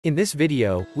In this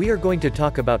video, we are going to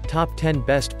talk about top 10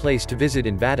 best place to visit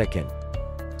in Vatican.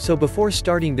 So before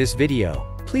starting this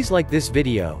video, please like this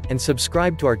video and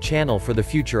subscribe to our channel for the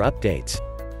future updates.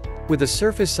 With a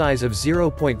surface size of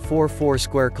 0.44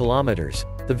 square kilometers,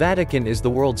 the Vatican is the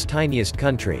world's tiniest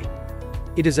country.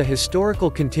 It is a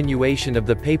historical continuation of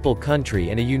the papal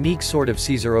country and a unique sort of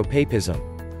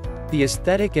Caesaropapism. The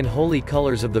aesthetic and holy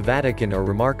colors of the Vatican are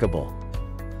remarkable.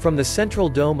 From the central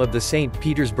dome of the St.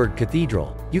 Petersburg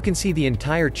Cathedral, you can see the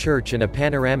entire church and a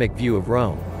panoramic view of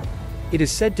Rome. It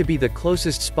is said to be the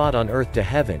closest spot on earth to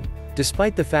heaven,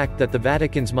 despite the fact that the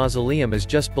Vatican's mausoleum is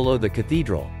just below the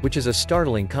cathedral, which is a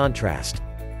startling contrast.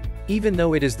 Even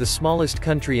though it is the smallest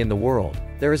country in the world,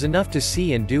 there is enough to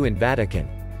see and do in Vatican.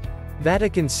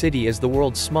 Vatican City is the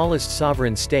world's smallest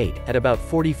sovereign state, at about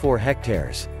 44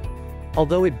 hectares.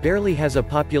 Although it barely has a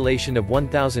population of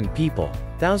 1,000 people,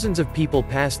 thousands of people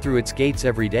pass through its gates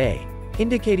every day,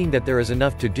 indicating that there is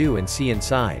enough to do and see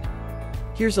inside.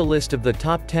 Here's a list of the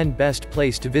top 10 best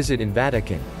place to visit in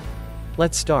Vatican.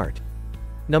 Let's start.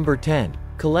 Number 10.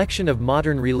 Collection of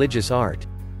modern religious art.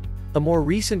 A more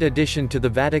recent addition to the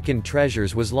Vatican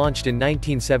treasures was launched in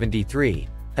 1973,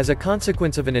 as a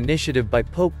consequence of an initiative by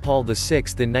Pope Paul VI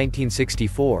in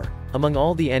 1964, among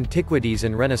all the antiquities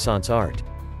and Renaissance art.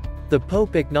 The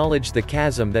Pope acknowledged the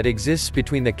chasm that exists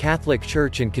between the Catholic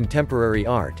Church and contemporary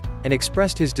art, and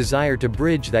expressed his desire to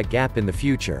bridge that gap in the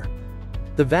future.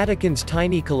 The Vatican's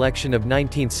tiny collection of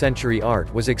 19th-century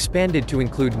art was expanded to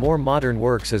include more modern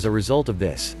works as a result of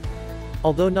this.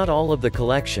 Although not all of the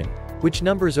collection, which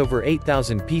numbers over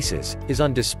 8,000 pieces, is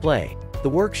on display, the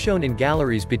works shown in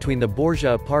galleries between the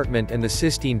Borgia apartment and the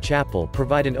Sistine Chapel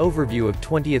provide an overview of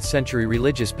 20th-century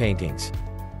religious paintings.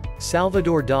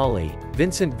 Salvador Dali,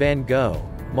 Vincent van Gogh,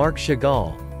 Marc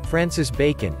Chagall, Francis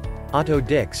Bacon, Otto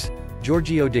Dix,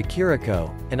 Giorgio de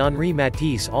Chirico, and Henri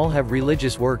Matisse all have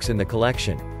religious works in the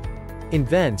collection. In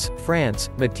Vence, France,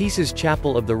 Matisse's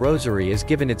Chapel of the Rosary is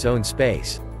given its own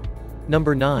space.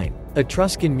 Number 9.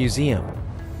 Etruscan Museum.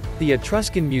 The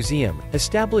Etruscan Museum,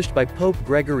 established by Pope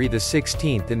Gregory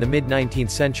XVI in the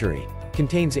mid-19th century,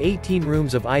 contains 18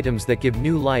 rooms of items that give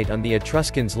new light on the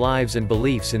Etruscans' lives and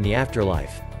beliefs in the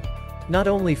afterlife. Not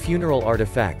only funeral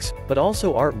artifacts, but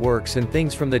also artworks and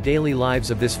things from the daily lives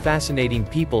of this fascinating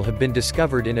people have been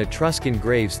discovered in Etruscan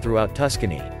graves throughout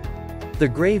Tuscany. The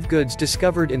grave goods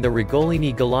discovered in the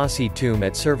Rigolini Galassi tomb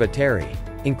at Cerveteri,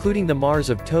 including the Mars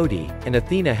of Todi, and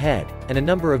Athena head, and a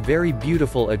number of very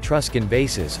beautiful Etruscan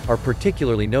vases, are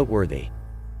particularly noteworthy.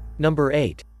 Number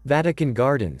 8. Vatican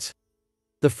Gardens.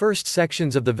 The first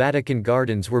sections of the Vatican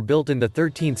Gardens were built in the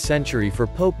 13th century for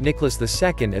Pope Nicholas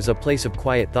II as a place of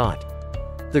quiet thought.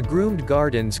 The groomed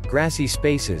gardens, grassy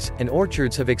spaces, and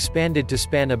orchards have expanded to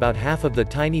span about half of the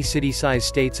tiny city-sized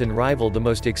states and rival the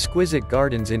most exquisite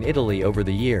gardens in Italy over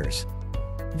the years.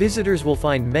 Visitors will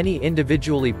find many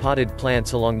individually potted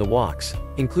plants along the walks,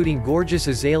 including gorgeous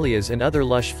azaleas and other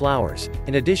lush flowers,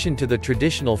 in addition to the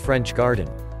traditional French garden.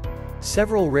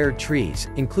 Several rare trees,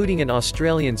 including an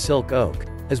Australian silk oak,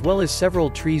 as well as several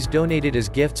trees donated as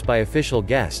gifts by official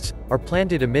guests, are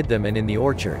planted amid them and in the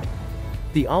orchard.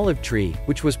 The olive tree,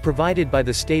 which was provided by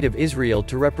the State of Israel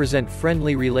to represent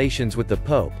friendly relations with the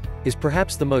Pope, is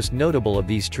perhaps the most notable of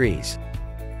these trees.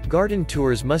 Garden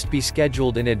tours must be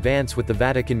scheduled in advance with the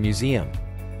Vatican Museum.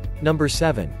 Number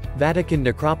 7. Vatican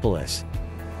Necropolis.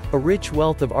 A rich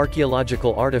wealth of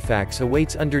archaeological artifacts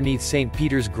awaits underneath St.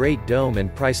 Peter's Great Dome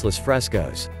and priceless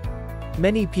frescoes.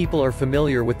 Many people are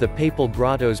familiar with the papal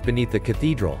grottos beneath the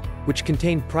cathedral, which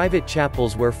contain private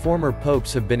chapels where former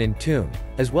popes have been entombed,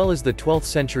 as well as the 12th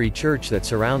century church that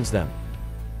surrounds them.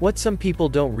 What some people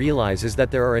don't realize is that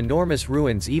there are enormous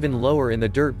ruins even lower in the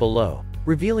dirt below,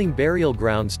 revealing burial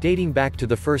grounds dating back to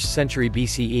the 1st century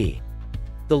BCE.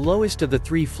 The lowest of the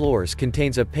 3 floors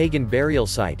contains a pagan burial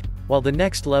site, while the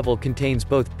next level contains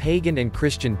both pagan and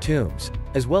Christian tombs,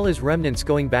 as well as remnants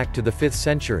going back to the 5th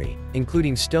century,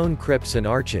 including stone crypts and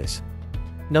arches.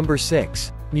 Number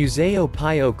 6. Museo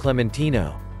Pio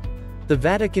Clementino. The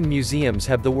Vatican museums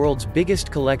have the world's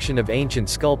biggest collection of ancient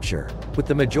sculpture, with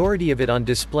the majority of it on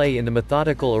display in the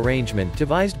methodical arrangement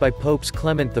devised by Popes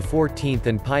Clement XIV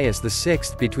and Pius VI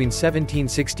between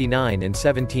 1769 and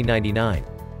 1799.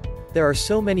 There are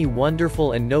so many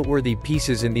wonderful and noteworthy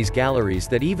pieces in these galleries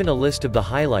that even a list of the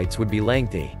highlights would be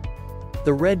lengthy.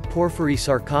 The red porphyry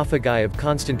sarcophagi of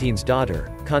Constantine's daughter,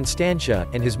 Constantia,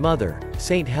 and his mother,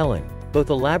 Saint Helen, both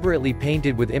elaborately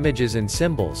painted with images and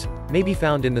symbols, may be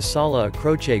found in the Sala a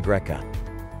Croce Greca.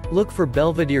 Look for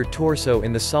Belvedere Torso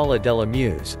in the Sala della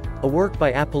Muse, a work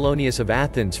by Apollonius of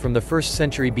Athens from the 1st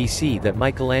century BC that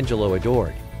Michelangelo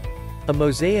adored. A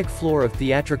mosaic floor of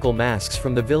theatrical masks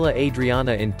from the Villa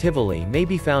Adriana in Tivoli may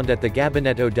be found at the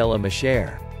Gabinetto della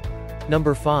Masciere.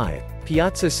 Number 5.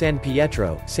 Piazza San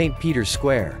Pietro, St. Peter's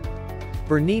Square.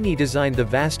 Bernini designed the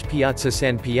vast Piazza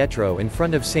San Pietro in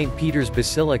front of St. Peter's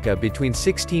Basilica between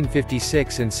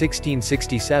 1656 and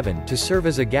 1667 to serve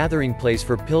as a gathering place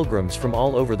for pilgrims from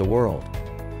all over the world.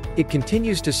 It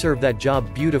continues to serve that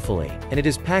job beautifully, and it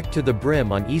is packed to the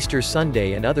brim on Easter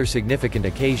Sunday and other significant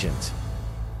occasions.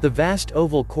 The vast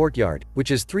oval courtyard, which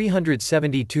is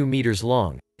 372 meters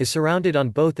long, is surrounded on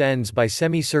both ends by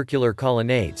semicircular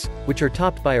colonnades, which are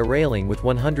topped by a railing with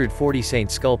 140 saint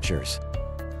sculptures.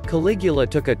 Caligula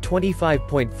took a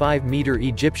 25.5-meter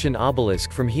Egyptian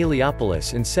obelisk from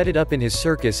Heliopolis and set it up in his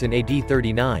circus in AD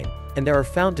 39, and there are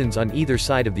fountains on either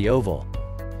side of the oval.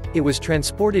 It was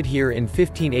transported here in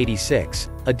 1586,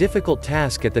 a difficult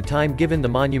task at the time given the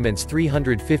monument's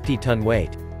 350-ton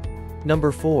weight.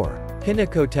 Number 4.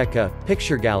 Pinacoteca,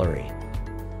 Picture Gallery.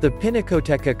 The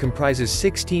Pinacoteca comprises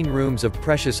 16 rooms of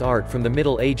precious art from the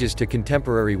Middle Ages to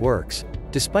contemporary works,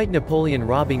 despite Napoleon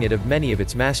robbing it of many of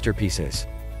its masterpieces.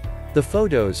 The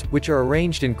photos, which are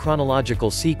arranged in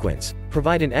chronological sequence,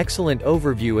 provide an excellent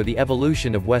overview of the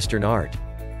evolution of Western art.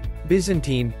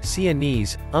 Byzantine,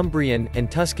 Sienese, Umbrian, and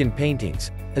Tuscan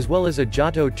paintings, as well as a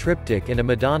Giotto triptych and a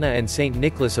Madonna and St.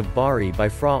 Nicholas of Bari by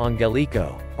Fra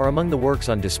Angelico, are among the works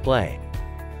on display.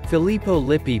 Filippo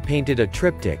Lippi painted a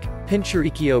triptych,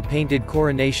 Pinturicchio painted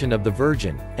Coronation of the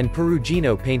Virgin, and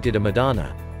Perugino painted a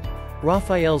Madonna.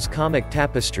 Raphael's comic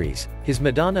tapestries, his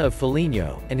Madonna of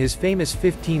Foligno, and his famous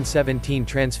 1517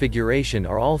 Transfiguration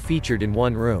are all featured in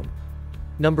one room.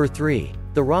 Number 3.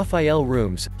 The Raphael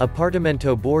Rooms,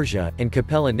 Appartamento Borgia, and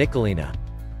Cappella Nicolina.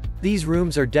 These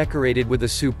rooms are decorated with a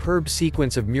superb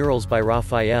sequence of murals by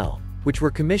Raphael, which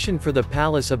were commissioned for the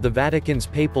Palace of the Vatican's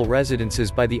papal residences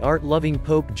by the art-loving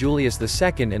Pope Julius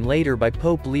II and later by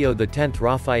Pope Leo X.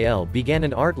 Raphael began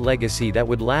an art legacy that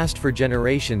would last for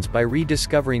generations by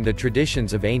rediscovering the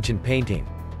traditions of ancient painting.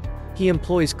 He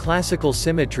employs classical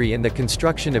symmetry in the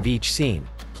construction of each scene,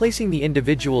 placing the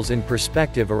individuals in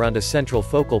perspective around a central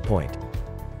focal point.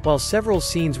 While several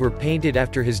scenes were painted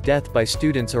after his death by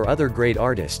students or other great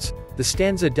artists, the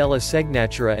Stanza della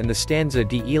Segnatura and the Stanza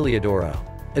di Eliodoro,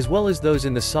 as well as those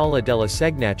in the Sala della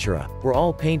Segnatura, were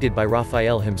all painted by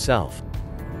Raphael himself.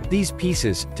 These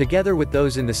pieces, together with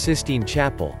those in the Sistine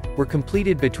Chapel, were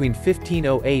completed between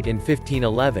 1508 and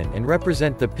 1511 and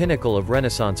represent the pinnacle of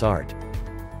Renaissance art.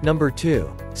 Number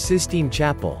 2. Sistine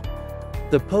Chapel.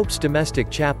 The Pope's domestic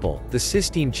chapel, the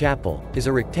Sistine Chapel, is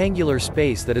a rectangular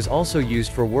space that is also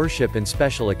used for worship and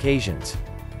special occasions.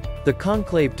 The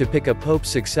conclave to pick a pope's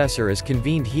successor is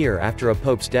convened here after a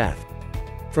pope's death.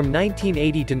 From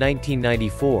 1980 to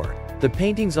 1994, the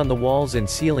paintings on the walls and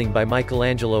ceiling by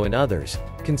Michelangelo and others,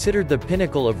 considered the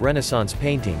pinnacle of Renaissance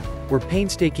painting, were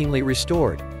painstakingly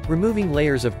restored, removing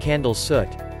layers of candle soot,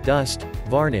 dust,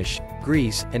 varnish,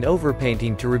 grease, and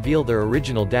overpainting to reveal their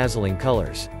original dazzling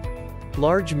colors.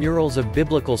 Large murals of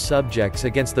biblical subjects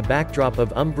against the backdrop of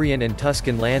Umbrian and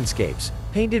Tuscan landscapes,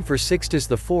 painted for Sixtus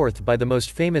IV by the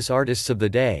most famous artists of the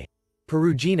day,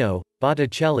 Perugino,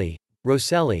 Botticelli,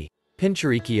 Rosselli,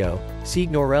 Pinturicchio,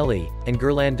 Signorelli, and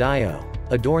Ghirlandaio,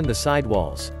 adorn the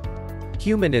sidewalls.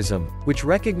 Humanism, which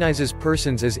recognizes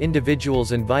persons as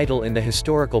individuals and vital in the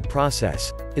historical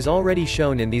process, is already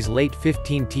shown in these late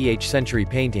 15th century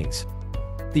paintings.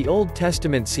 The Old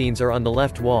Testament scenes are on the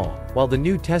left wall, while the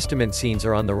New Testament scenes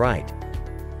are on the right.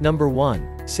 Number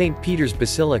 1. St. Peter's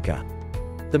Basilica.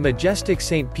 The majestic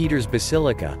St. Peter's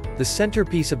Basilica, the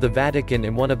centerpiece of the Vatican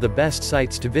and one of the best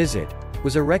sites to visit,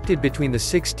 was erected between the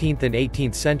 16th and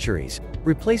 18th centuries,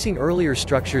 replacing earlier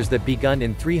structures that begun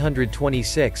in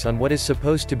 326 on what is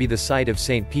supposed to be the site of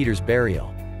St. Peter's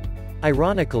burial.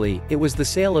 Ironically, it was the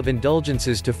sale of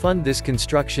indulgences to fund this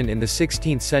construction in the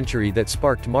 16th century that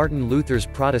sparked Martin Luther's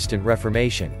Protestant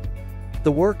Reformation.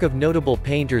 The work of notable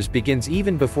painters begins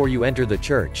even before you enter the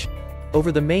church.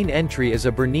 Over the main entry is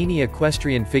a Bernini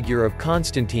equestrian figure of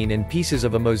Constantine and pieces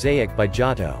of a mosaic by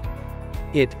Giotto.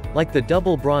 It, like the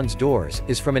double bronze doors,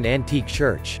 is from an antique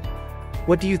church.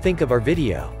 What do you think of our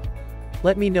video?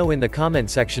 Let me know in the comment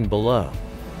section below.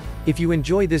 If you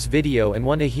enjoy this video and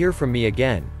want to hear from me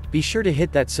again, be sure to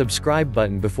hit that subscribe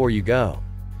button before you go.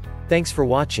 Thanks for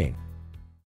watching.